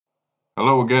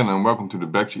Hello again and welcome to the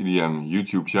Wire-EDM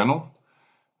YouTube channel.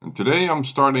 And today I'm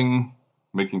starting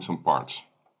making some parts.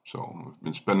 So I've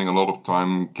been spending a lot of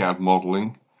time CAD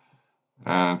modeling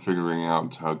and figuring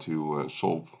out how to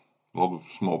solve a lot of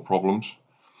small problems.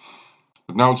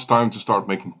 But now it's time to start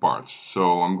making parts.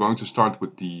 So I'm going to start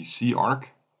with the C-arc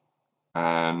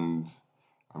and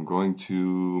I'm going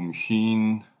to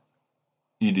machine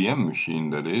EDM machine,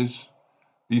 that is,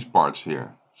 these parts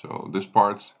here. So this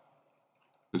part,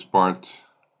 this part,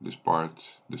 this part,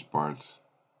 this part,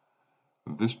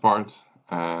 this part,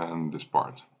 and this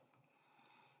part.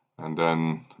 And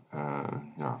then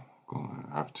gonna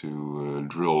have to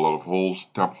drill a lot of holes,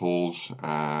 tap holes,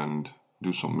 and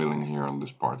do some milling here on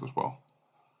this part as well.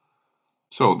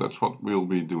 So that's what we'll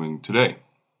be doing today.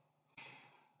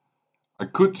 I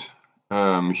could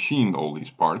machine all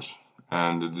these parts,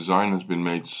 and the design has been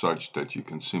made such that you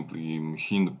can simply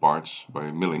machine the parts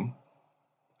by milling.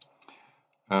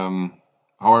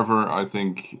 However, I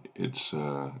think it's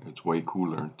way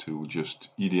cooler to just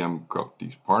EDM cut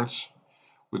these parts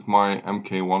with my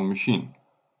MK1 machine.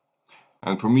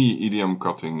 And for me, EDM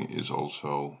cutting is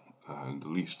also the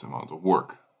least amount of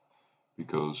work,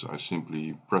 because I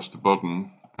simply press the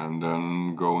button and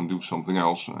then go and do something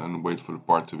else and wait for the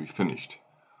part to be finished.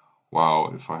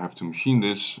 While if I have to machine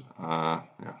this,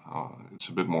 it's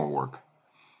a bit more work.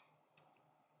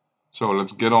 So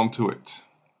let's get on to it.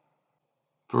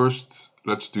 First,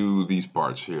 let's do these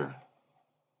parts here.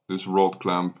 This rod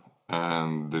clamp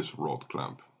and this rod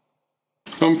clamp.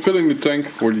 I'm filling the tank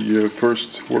for the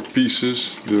first work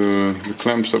pieces, the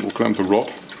clamps that will clamp the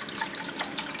rod.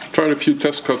 Tried a few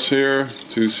test cuts here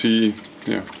to see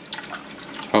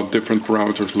how different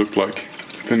parameters look like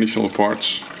to finish all the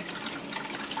parts.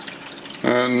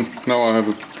 And now I have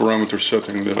a parameter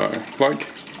setting that I like,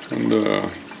 and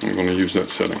I'm going to use that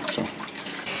setting. So.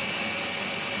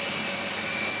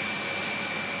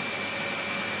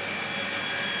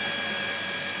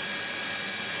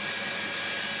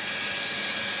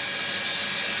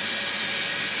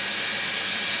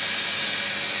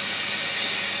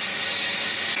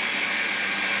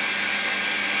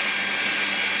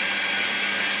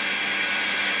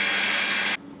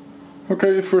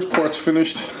 Okay, the first part's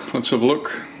finished. Let's have a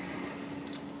look.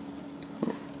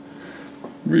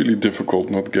 Really difficult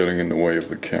not getting in the way of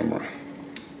the camera.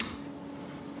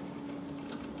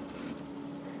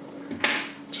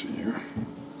 Let's see here.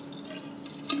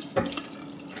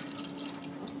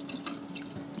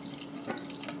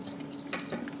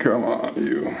 Come on,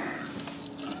 you.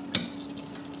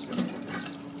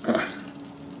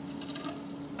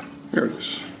 There it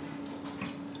is.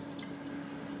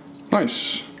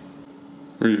 Nice.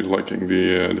 Really liking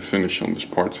the finish on this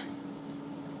part.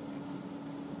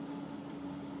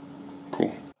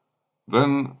 Cool.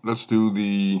 Then let's do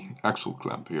the axle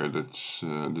clamp here. That's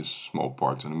this small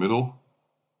part in the middle.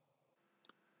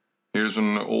 Here's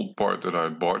an old part that I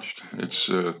botched. It's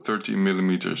 30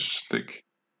 millimeters thick,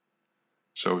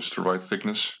 so it's the right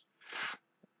thickness.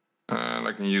 And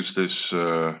I can use this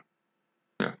to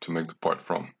make the part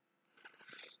from.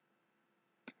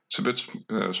 It's a bit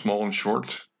small and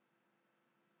short,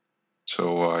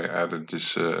 so I added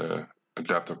this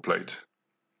adapter plate.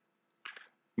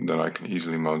 Then I can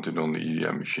easily mount it on the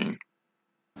EDM machine.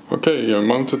 Okay, I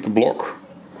mounted the block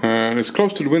and it's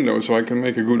close to the window, so I can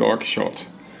make a good arc shot.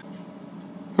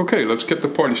 Okay, let's get the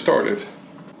party started.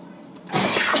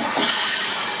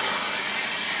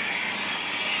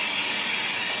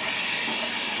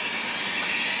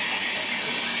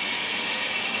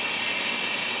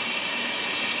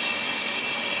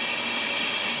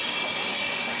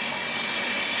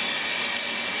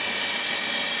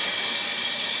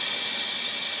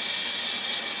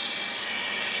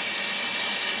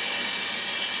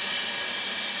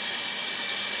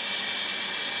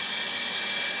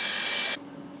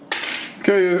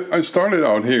 Okay, I started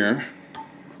out here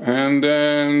and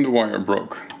then the wire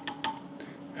broke.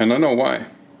 And I know why.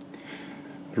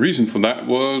 The reason for that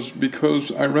was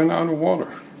because I ran out of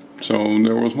water. So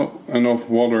there was not enough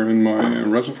water in my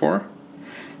reservoir.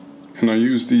 And I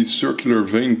used these circular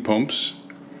vane pumps.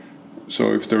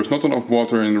 So if there's not enough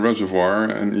water in the reservoir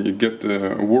and you get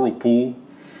a whirlpool,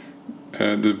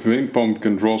 the vane pump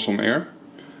can draw some air.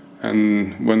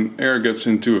 And when air gets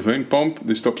into a vane pump,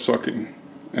 they stop sucking.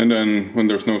 And then when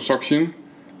there's no suction,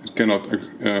 it cannot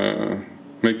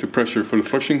make the pressure for the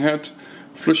flushing head.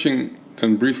 Flushing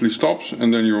then briefly stops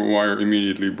and then your wire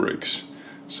immediately breaks.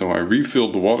 So I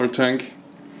refilled the water tank,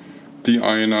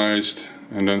 deionized,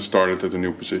 and then started at a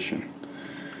new position.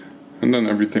 And then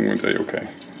everything went a-okay.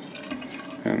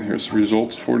 And here's the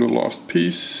results for the last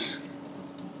piece.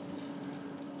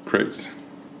 Great.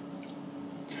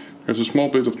 There's a small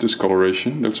bit of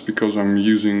discoloration, that's because I'm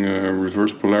using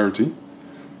reverse polarity,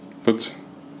 but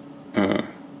yeah,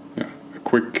 a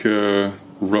quick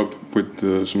rub with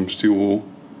some steel wool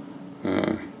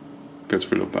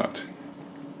gets rid of that.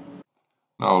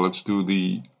 Now let's do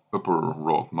the upper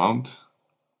rod mount,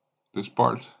 this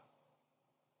part.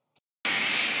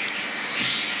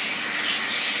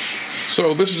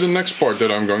 So this is the next part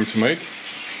that I'm going to make.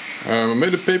 I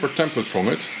made a paper template from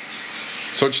it,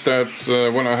 such that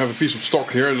when I have a piece of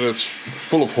stock here that's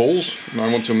full of holes and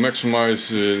I want to maximize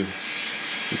the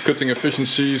cutting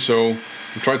efficiency, so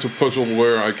I try to puzzle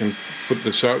where I can put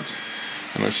this out,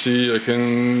 and I see I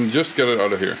can just get it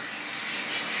out of here.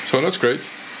 So that's great.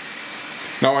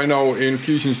 Now I know in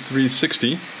Fusion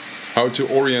 360 how to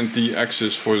orient the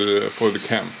axis for the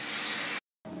cam.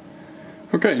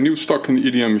 Okay, new stock in the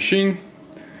EDM machine.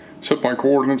 Set my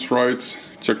coordinates right,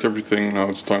 checked everything. Now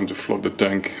it's time to flood the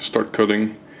tank, start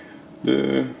cutting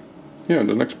the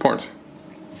next part,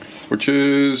 which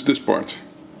is this part.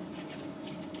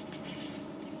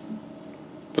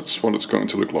 That's what it's going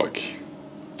to look like.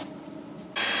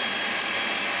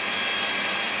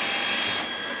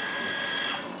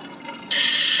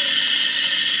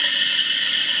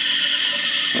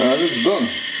 And it's done.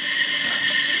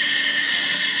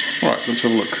 Alright, let's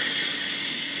have a look.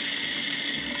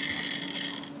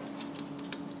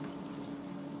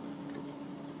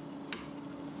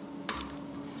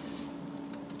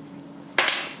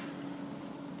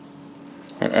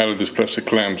 I added this plastic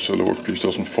clamp so the workpiece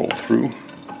doesn't fall through.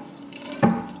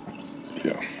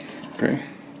 Yeah, okay.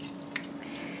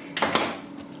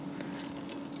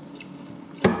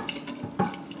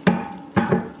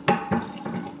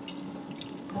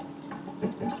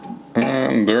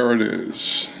 And there it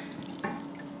is.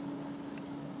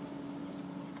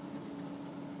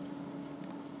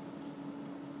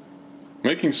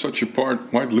 Making such a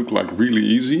part might look like really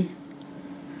easy,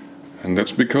 and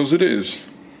that's because it is.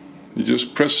 You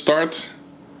just press start,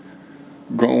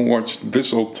 go and watch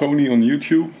This Old Tony on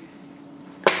YouTube,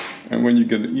 and when you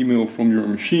get an email from your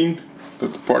machine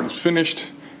that the part is finished,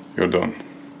 you're done.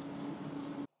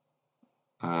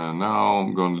 Now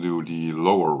I'm going to do the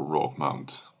lower rod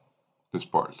mount, this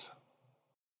part.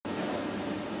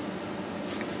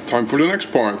 Time for the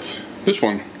next part, this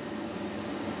one.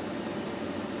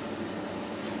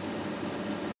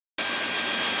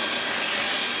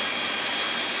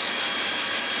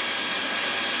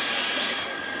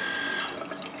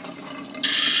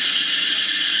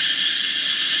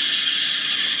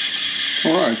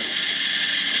 Alright,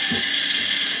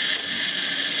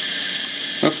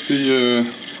 that's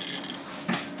the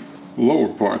lower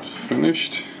part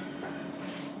finished.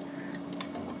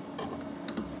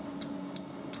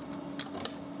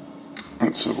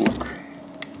 Let's have a look.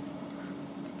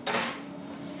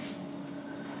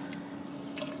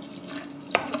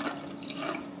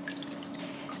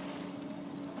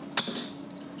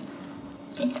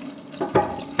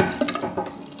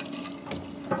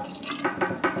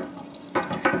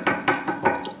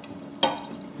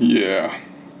 Yeah,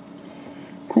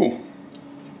 cool.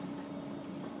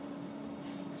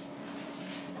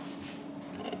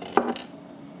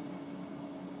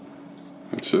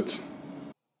 That's it.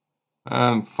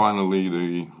 And finally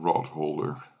the rod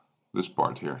holder, this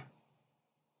part here.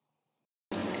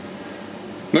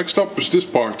 Next up is this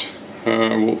part.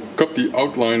 We'll cut the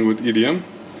outline with EDM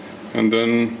and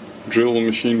then drill and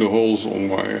machine the holes on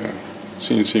my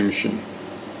CNC machine.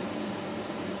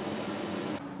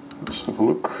 Let's have a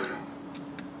look.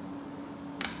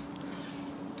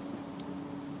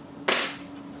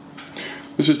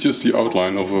 This is just the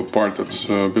outline of a part that's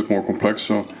a bit more complex,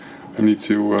 so I need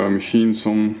to machine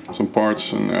some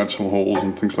parts and add some holes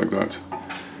and things like that.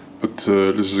 But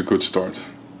this is a good start.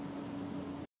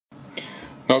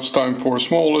 Now it's time for a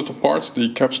small little part,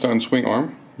 the capstan swing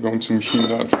arm. I'm going to machine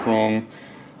that from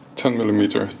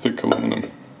 10mm thick aluminum.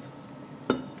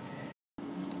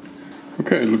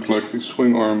 Okay, looks like the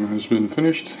swing arm has been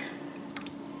finished.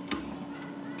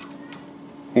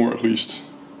 Or at least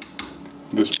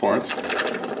this part.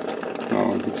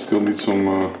 Now it still needs some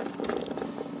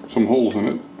holes in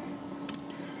it.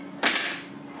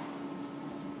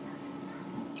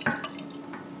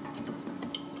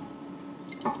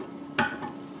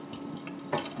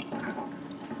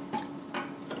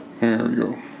 There we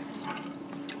go.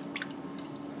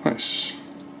 Nice.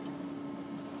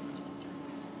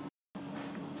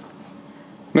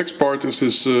 Next part is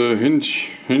this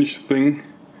hinge thing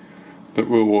that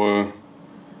will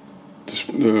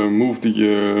move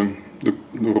the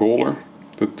roller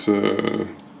that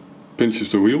pinches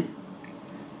the wheel.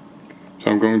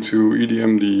 So I'm going to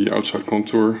EDM the outside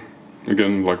contour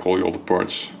again, like all the other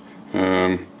parts.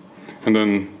 and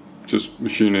then just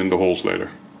machine in the holes later.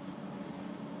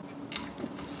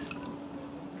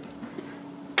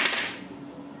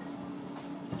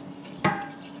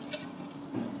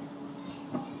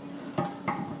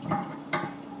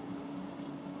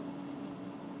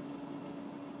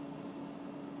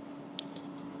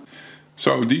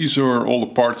 So these are all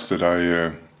the parts that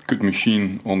I could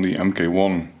machine on the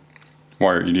MK1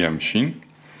 Wire-EDM machine.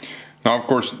 Now of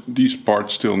course these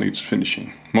parts still needs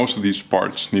finishing. Most of these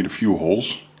parts need a few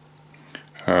holes,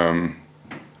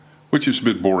 which is a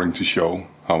bit boring to show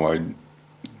how I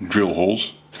drill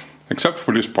holes, except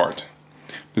for this part.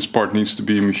 This part needs to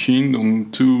be machined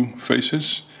on 2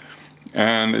 faces,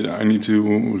 and I need to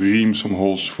ream some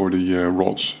holes for the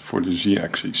rods for the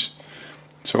Z-axis.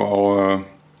 So I'll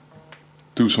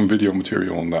do some video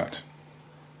material on that.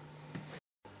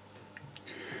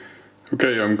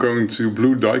 Okay, I'm going to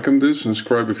blue diecom this and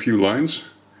scribe a few lines.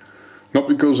 Not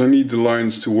because I need the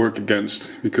lines to work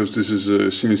against, because this is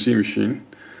a CNC machine.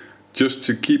 Just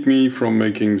to keep me from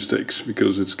making mistakes,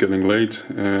 because it's getting late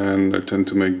and I tend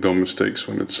to make dumb mistakes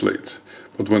when it's late.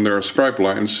 But when there are scribe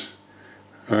lines,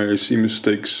 I see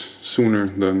mistakes sooner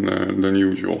than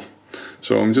usual.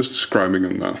 So I'm just scribing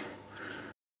them now.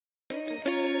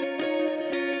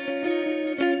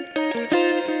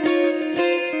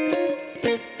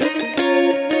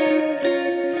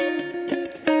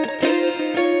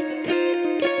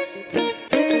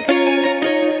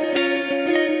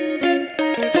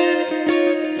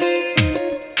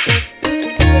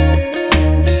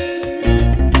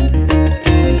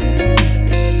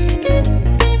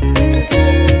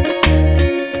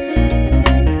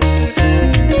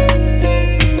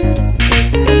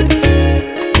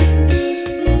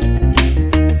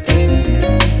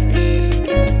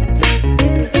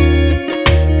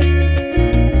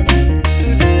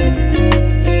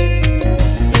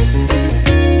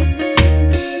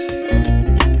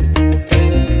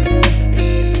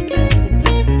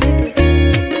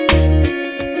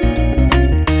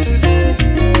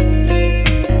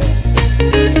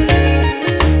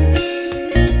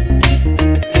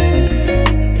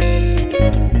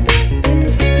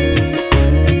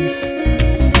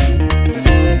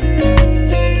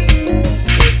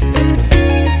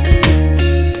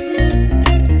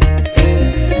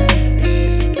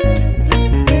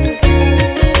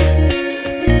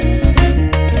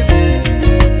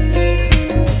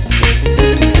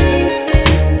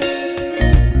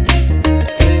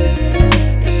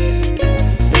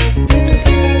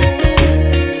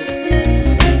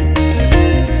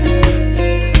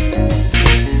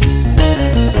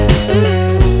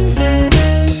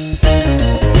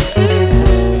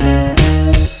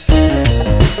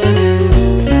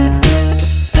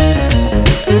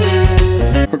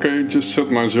 Just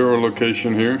set my 0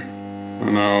 location here,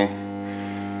 and now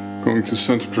going to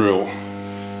center drill.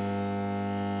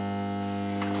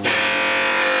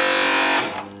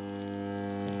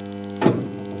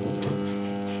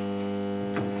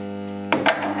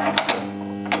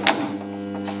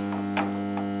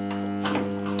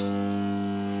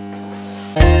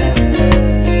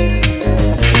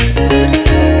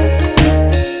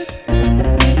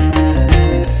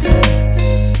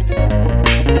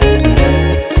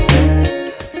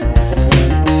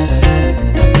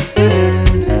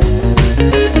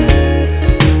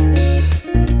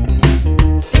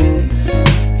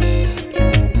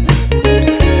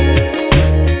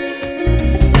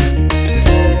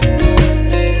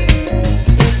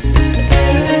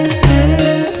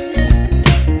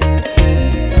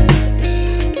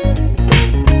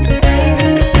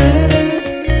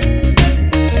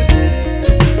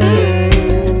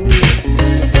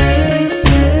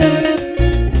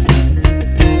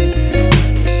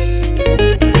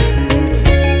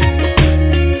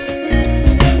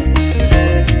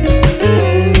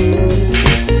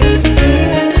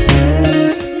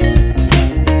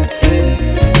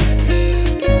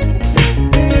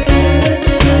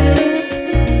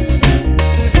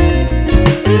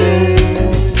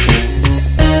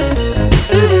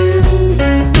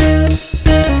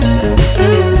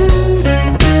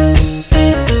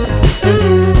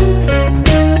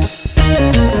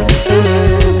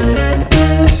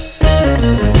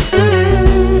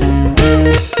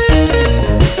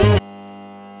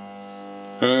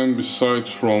 And besides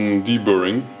from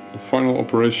deburring, the final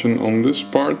operation on this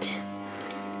part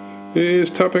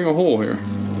is tapping a hole here.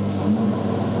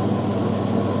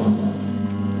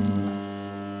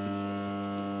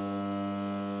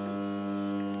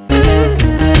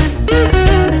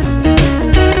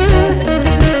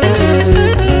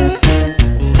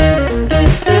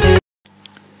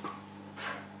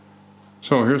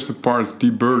 So here's the part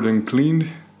deburred and cleaned.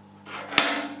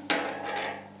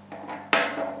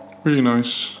 Really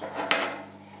nice.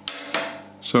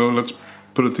 So let's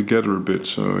put it together a bit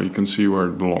so you can see where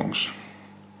it belongs.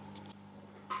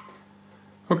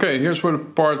 Okay, here's where the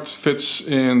part fits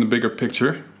in the bigger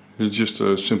picture. It's just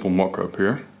a simple mock-up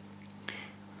here.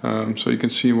 So you can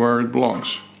see where it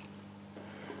belongs.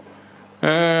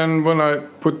 And when I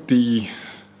put the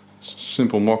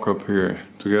simple mock-up here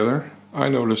together, I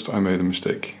noticed I made a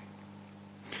mistake.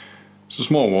 It's a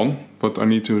small one, but I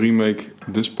need to remake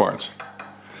this part.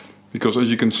 Because as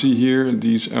you can see here,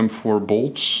 these M4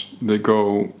 bolts, they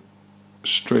go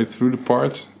straight through the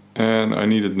part, and I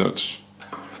needed nuts.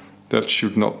 That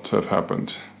should not have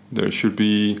happened. There should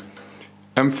be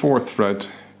M4 thread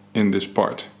in this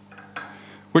part.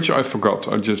 Which I forgot,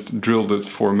 I just drilled it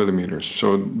 4 millimeters.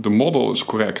 So the model is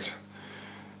correct.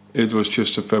 It was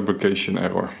just a fabrication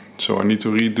error. So I need to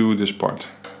redo this part.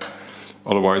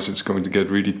 Otherwise it's going to get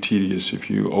really tedious. If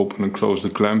you open and close the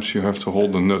clamps, you have to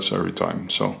hold the nuts every time.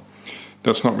 So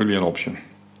that's not really an option.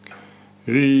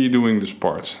 Redoing this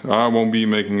part. I won't be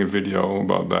making a video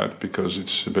about that because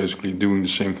it's basically doing the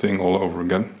same thing all over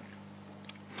again.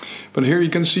 But here you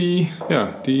can see,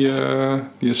 yeah, the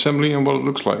assembly and what it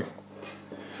looks like.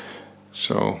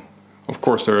 So, of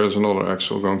course there is another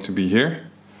axle going to be here.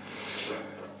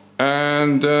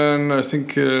 And then I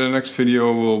think the next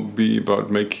video will be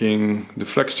about making the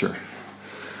flexure.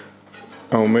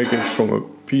 I'll make it from a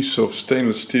piece of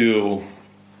stainless steel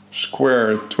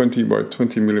square 20 by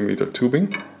 20 millimeter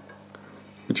tubing,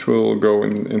 which will go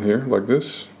in here like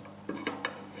this.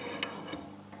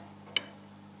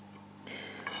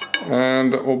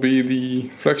 And that will be the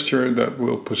flexure that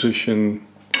will position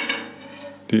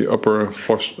the upper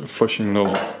flushing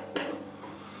nozzle.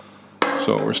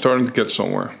 So we're starting to get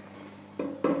somewhere.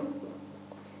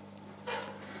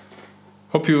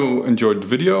 Hope you enjoyed the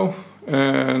video,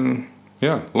 and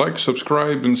yeah, like,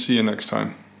 subscribe, and see you next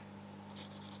time.